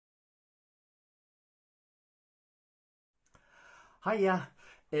Hiya,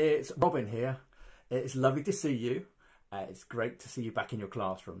 it's Robin here. It's lovely to see you. It's great to see you back in your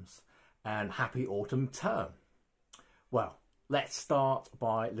classrooms, and happy autumn term. Well, let's start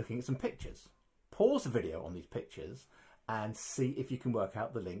by looking at some pictures. Pause the video on these pictures and see if you can work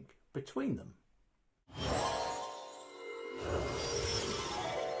out the link between them.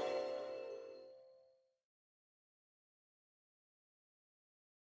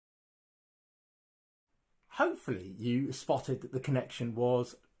 Hopefully you spotted that the connection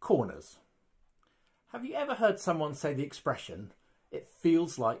was corners. Have you ever heard someone say the expression, "It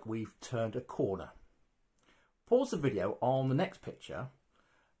feels like we've turned a corner"? Pause the video on the next picture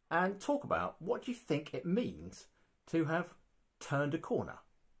and talk about what you think it means to have turned a corner.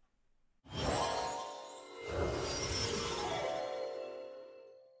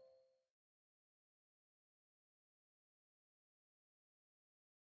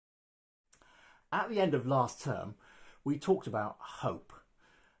 At the end of last term, we talked about hope,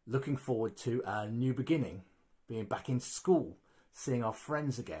 looking forward to a new beginning, being back in school, seeing our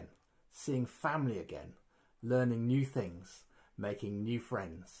friends again, seeing family again, learning new things, making new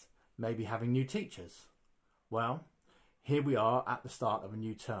friends, maybe having new teachers. Well, here we are at the start of a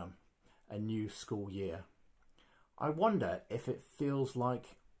new term, a new school year. I wonder if it feels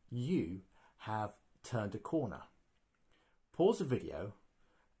like you have turned a corner. Pause the video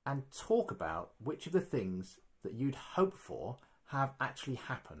and talk about which of the things that you'd hoped for have actually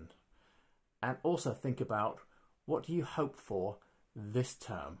happened. And also think about, what do you hope for this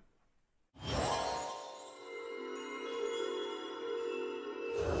term?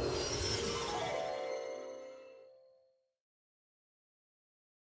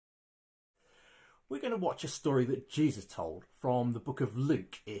 We're going to watch a story that Jesus told from the book of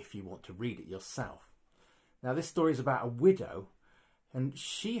Luke, if you want to read it yourself. Now, this story is about a widow, and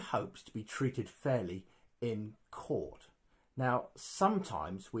she hopes to be treated fairly in court. Now,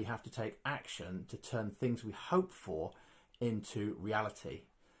 sometimes we have to take action to turn things we hope for into reality.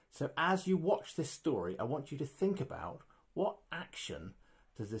 So as you watch this story, I want you to think about, what action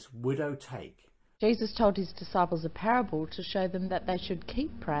does this widow take? Jesus told his disciples a parable to show them that they should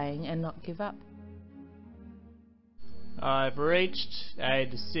keep praying and not give up. I've reached a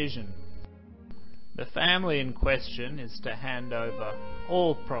decision. The family in question is to hand over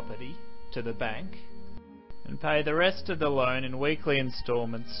all property to the bank and pay the rest of the loan in weekly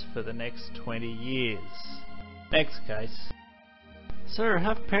instalments for the next 20 years. Next case. Sir,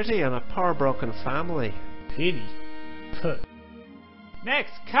 have pity on a poor broken family. Pity? Put.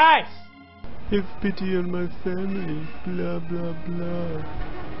 Next case! Have pity on my family, blah blah blah.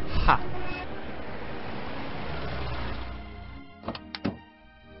 Ha!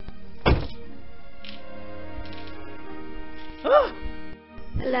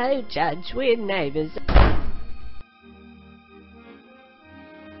 Hello, Judge. We're neighbours.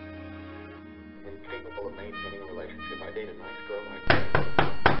 Incapable of maintaining a relationship. I dated a nice girl like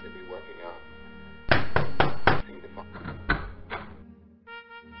that. They'd be working out.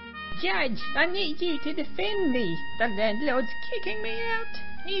 Judge, I need you to defend me. The landlord's kicking me out.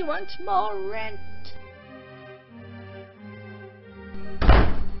 He wants more rent.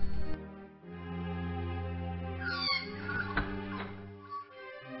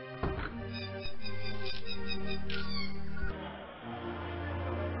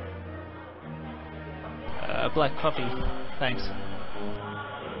 Black coffee, thanks.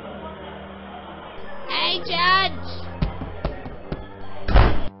 Hey, Judge!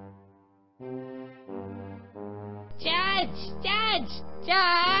 Judge!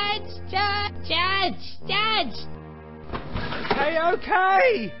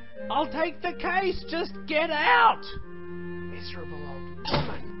 Okay! I'll take the case, just get out! Miserable old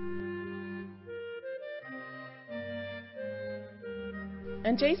woman.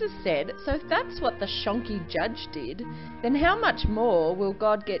 And Jesus said, so if that's what the shonky judge did, then how much more will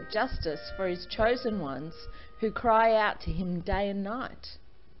God get justice for his chosen ones who cry out to him day and night?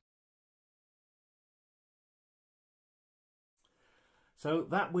 So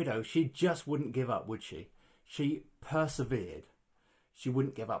that widow, she just wouldn't give up, would she? She persevered. She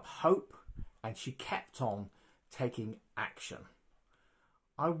wouldn't give up hope, and she kept on taking action.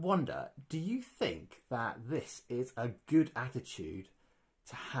 I wonder, do you think that this is a good attitude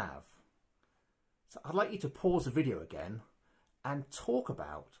to have? So I'd like you to pause the video again and talk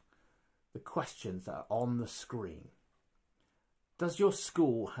about the questions that are on the screen. Does your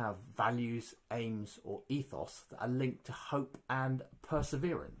school have values, aims or ethos that are linked to hope and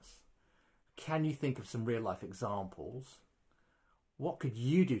perseverance? Can you think of some real life examples? What could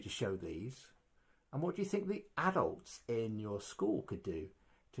you do to show these? And what do you think the adults in your school could do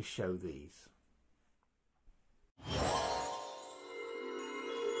to show these?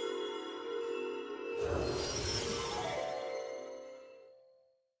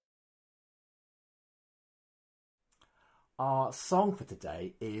 Our song for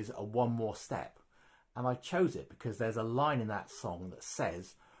today is a One More Step, and I chose it because there's a line in that song that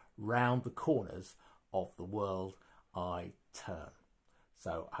says, "Round the corners of the world I turn."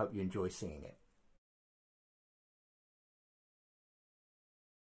 So I hope you enjoy singing it.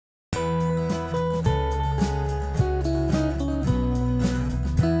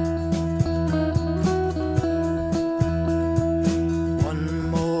 One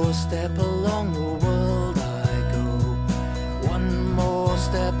more step along the world I go. One more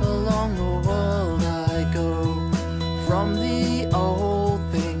step along the world I go. From the old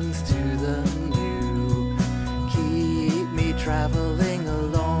things to the new. Keep me traveling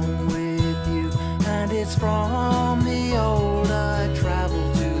along with you. And it's from the old I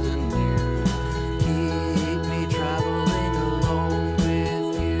travel to the new. Keep me traveling along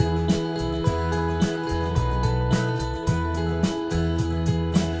with you.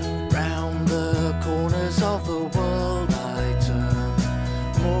 Round the corners of the world I turn.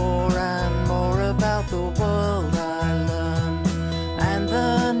 More and more about the world I learn. And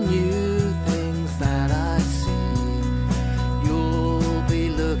the new things that I see, you'll be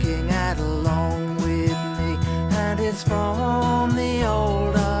looking at along with me. And it's from the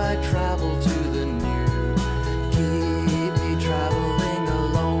old I travel to the new. Keep me traveling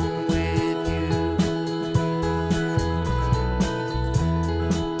along with you.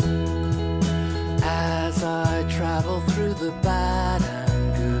 As I travel through the bad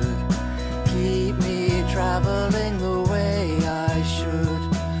and good, keep me traveling the way I should.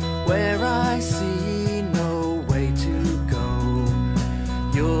 Where I see no way to go,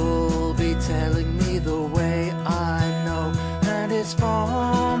 you'll be telling me the way I know. And it's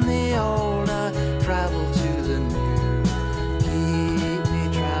from the old I travel to the new. Keep me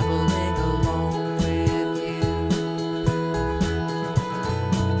traveling along with you.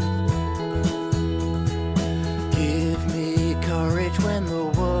 Give me courage when the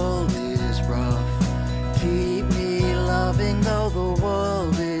world is rough. Keep me loving though the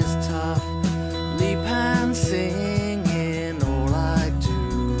world is tough. Leap and sing in all I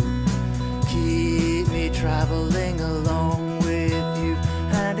do. Keep me traveling along with you.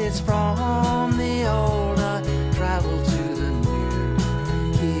 And it's from the old I travel to the new.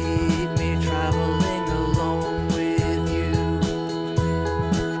 Keep me traveling along with you.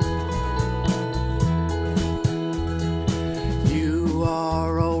 You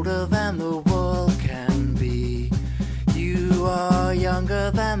are older than the world can be. You are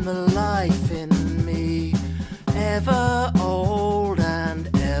younger than the life in me. Ever old and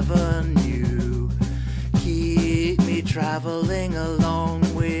ever new. Keep me traveling along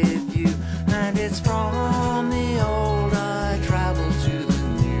with you. And it's from the old I travel to the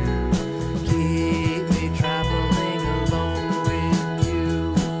new. Keep me traveling along with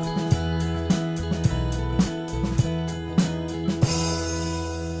you.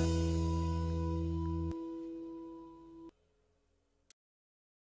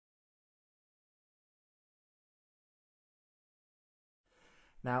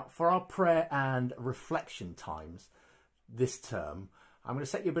 Now, for our prayer and reflection times this term, I'm going to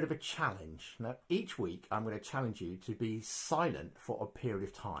set you a bit of a challenge. Now, each week I'm going to challenge you to be silent for a period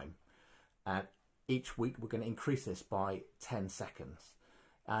of time. And each week we're going to increase this by 10 seconds.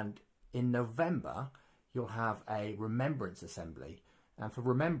 And in November, you'll have a remembrance assembly. And for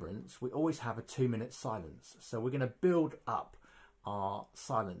remembrance, we always have a 2-minute silence. So we're going to build up our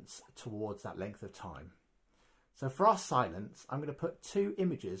silence towards that length of time. So for our silence, I'm going to put 2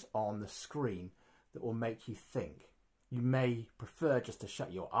 images on the screen that will make you think. You may prefer just to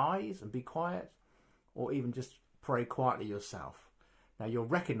shut your eyes and be quiet, or even just pray quietly yourself. Now you'll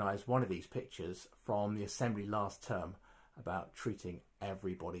recognise one of these pictures from the assembly last term about treating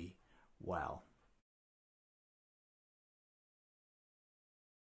everybody well.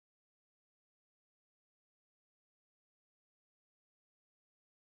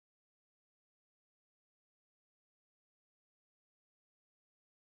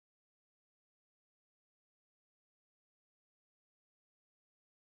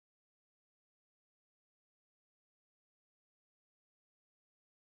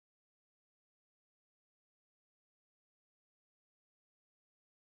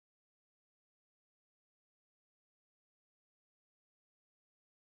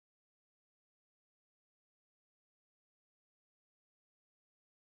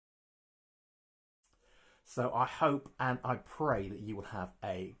 So I hope and I pray that you will have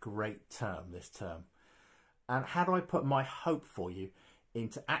a great term this term. And how do I put my hope for you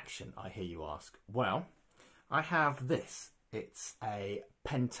into action, I hear you ask? Well, I have this It's a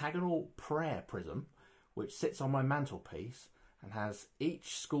pentagonal prayer prism which sits on my mantelpiece and has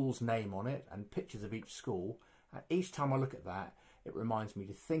each school's name on it and pictures of each school. And each time I look at that, it reminds me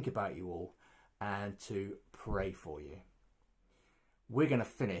to think about you all and to pray for you. We're going to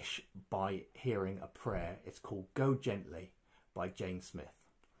finish by hearing a prayer. It's called Go Gently by Jane Smith.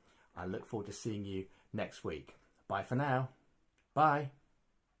 I look forward to seeing you next week. Bye for now. Bye.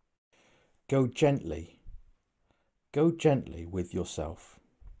 Go gently. Go gently with yourself.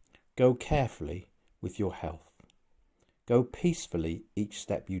 Go carefully with your health. Go peacefully each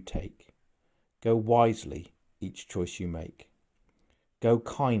step you take. Go wisely each choice you make. Go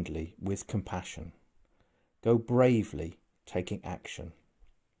kindly with compassion. Go bravely taking action.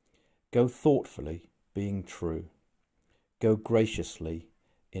 Go thoughtfully being true. Go graciously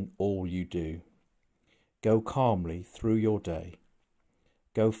in all you do. Go calmly through your day.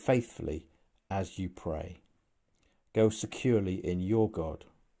 Go faithfully as you pray. Go securely in your God.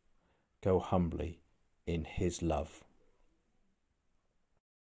 Go humbly in his love.